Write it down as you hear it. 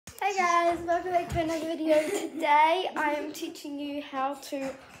Hi guys, welcome back to another video. Today I am teaching you how to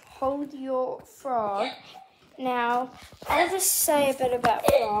hold your frog. Now, I'll just say a bit about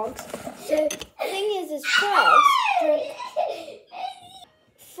frogs. So the thing is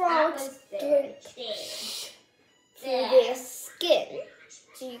frogs drink through their skin.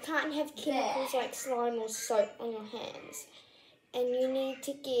 So you can't have chemicals like slime or soap on your hands. And you need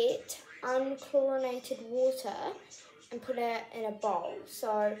to get unchlorinated water and put it in a bowl.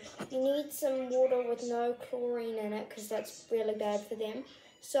 So you need some water with no chlorine in it because that's really bad for them.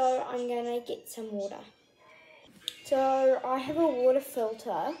 So I'm going to get some water. So I have a water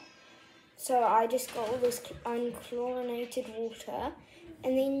filter. So I just got all this unchlorinated water.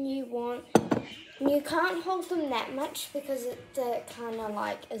 And then you can't hold them that much because it kind of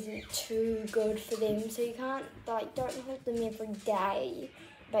like isn't too good for them. So you can't don't hold them every day,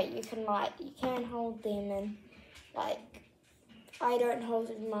 but you can hold them, and I don't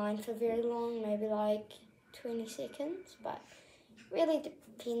hold mine for very long, maybe like 20 seconds, but really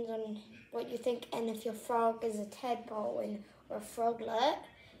depends on what you think. And if your frog is a tadpole or a froglet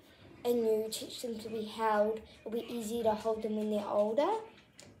and you teach them to be held, it'll be easy to hold them when they're older.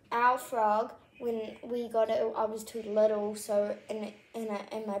 Our frog, when we got it, I was too little, so and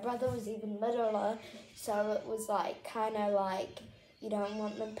my brother was even littler, so it was kind of like you don't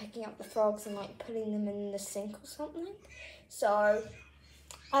want them picking up the frogs and putting them in the sink or something. So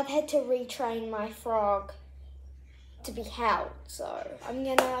I've had to retrain my frog to be held. So I'm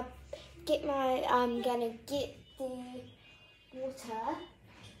gonna get the water,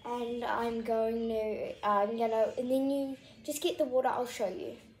 and and then you just get the water. I'll show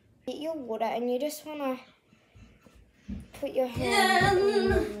you. Get your water, and you just wanna put your hand in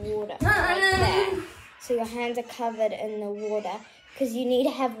the water like that. So your hands are covered in the water because you need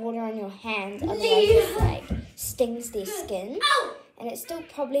to have water on your hands, otherwise it stings their skin. And it's still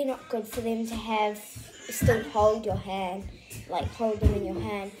probably not good for them to still hold your hand, hold them in your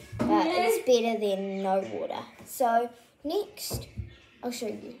hand, but it's better than no water. So next, I'll show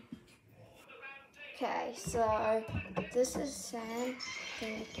you. Okay, so this is Sam. I'm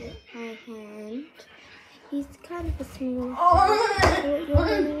gonna get my hand. He's kind of a small hand. So what you're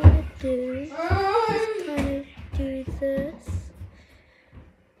gonna want to do is kind of do this.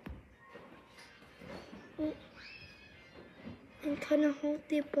 And kind of hold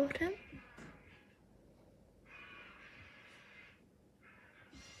their bottom.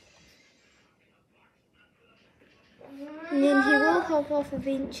 And then he will hop off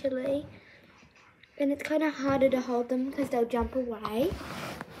eventually. And it's kind of harder to hold them because they'll jump away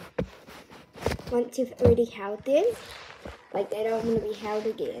once you've already held them. They don't want to be held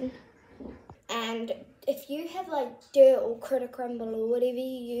again. And if you have dirt or critter crumble or whatever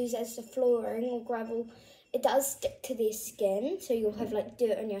you use as the flooring or gravel, it does stick to their skin, so you'll have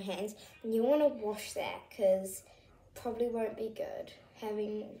dirt on your hands, and you want to wash that because probably won't be good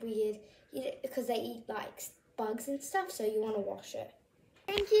having because they eat bugs and stuff, so you want to wash it.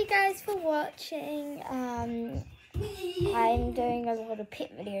 Thank you guys for watching. I'm doing a lot of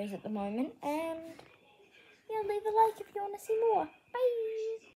pet videos at the moment, and yeah, leave a like if you want to see more. Bye.